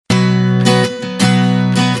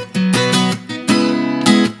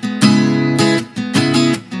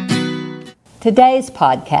Today's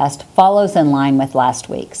podcast follows in line with last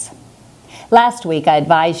week's. Last week, I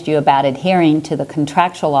advised you about adhering to the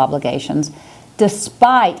contractual obligations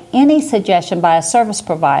despite any suggestion by a service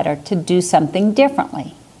provider to do something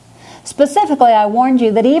differently. Specifically, I warned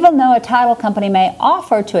you that even though a title company may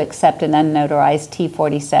offer to accept an unnotarized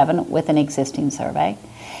T-47 with an existing survey,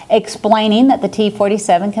 explaining that the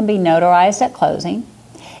T-47 can be notarized at closing,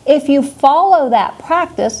 if you follow that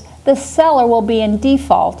practice, the seller will be in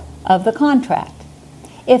default of the contract.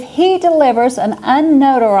 If he delivers an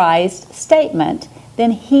unnotarized statement,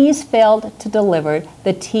 then he's failed to deliver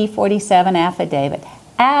the T-47 affidavit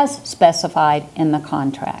as specified in the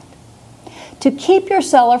contract. To keep your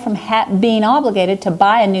seller from being obligated to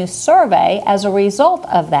buy a new survey as a result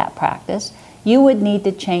of that practice, you would need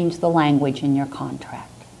to change the language in your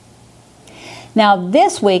contract. Now,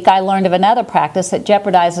 this week I learned of another practice that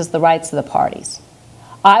jeopardizes the rights of the parties.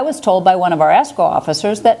 I was told by one of our escrow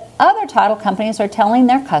officers that other title companies are telling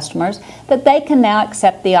their customers that they can now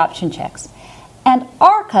accept the option checks, and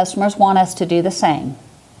our customers want us to do the same.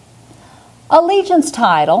 Allegiance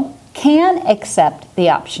Title can accept the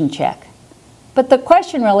option check, but the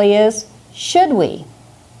question really is, should we?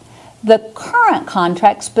 The current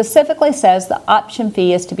contract specifically says the option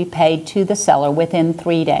fee is to be paid to the seller within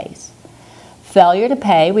 3 days. Failure to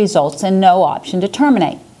pay results in no option to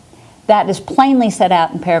terminate. That is plainly set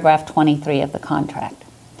out in paragraph 23 of the contract.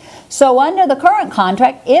 So under the current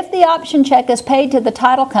contract, if the option check is paid to the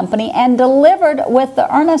title company and delivered with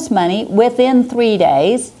the earnest money within 3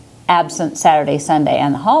 days, absent Saturday, Sunday,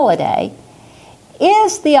 and the holiday,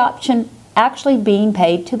 is the option actually being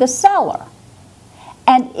paid to the seller?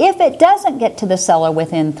 And if it doesn't get to the seller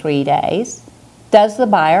within 3 days, does the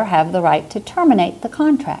buyer have the right to terminate the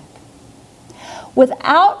contract?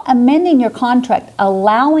 Without amending your contract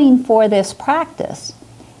allowing for this practice,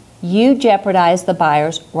 you jeopardize the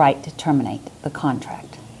buyer's right to terminate the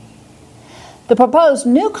contract. The proposed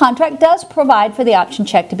new contract does provide for the option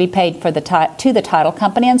check to be paid to the title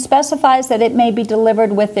company and specifies that it may be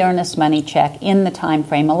delivered with the earnest money check in the time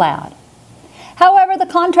frame allowed. However, the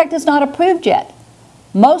contract is not approved yet.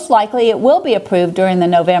 Most likely it will be approved during the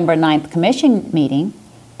November 9th commission meeting,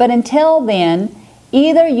 but until then,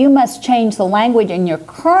 either you must change the language in your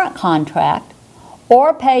current contract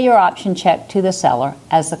or pay your option check to the seller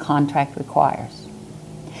as the contract requires.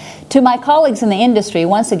 To my colleagues in the industry,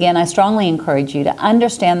 once again, I strongly encourage you to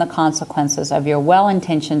understand the consequences of your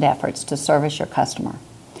well-intentioned efforts to service your customer.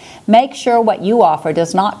 Make sure what you offer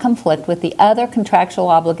does not conflict with the other contractual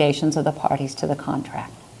obligations of the parties to the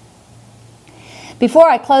contract. Before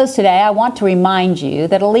I close today, I want to remind you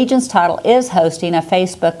that Allegiance Title is hosting a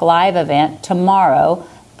Facebook Live event tomorrow,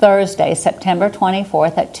 Thursday, September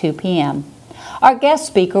 24th at 2 p.m. Our guest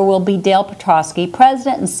speaker will be Dale Petrosky,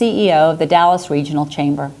 President and CEO of the Dallas Regional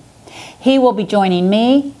Chamber. He will be joining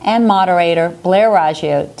me and moderator Blair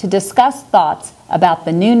Raggio to discuss thoughts about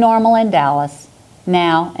the new normal in Dallas,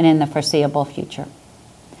 now and in the foreseeable future.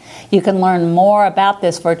 You can learn more about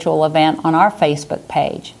this virtual event on our Facebook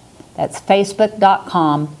page. That's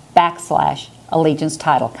facebook.com/Allegiance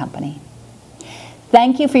Title Company.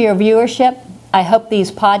 Thank you for your viewership. I hope these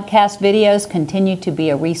podcast videos continue to be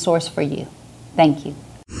a resource for you. Thank you.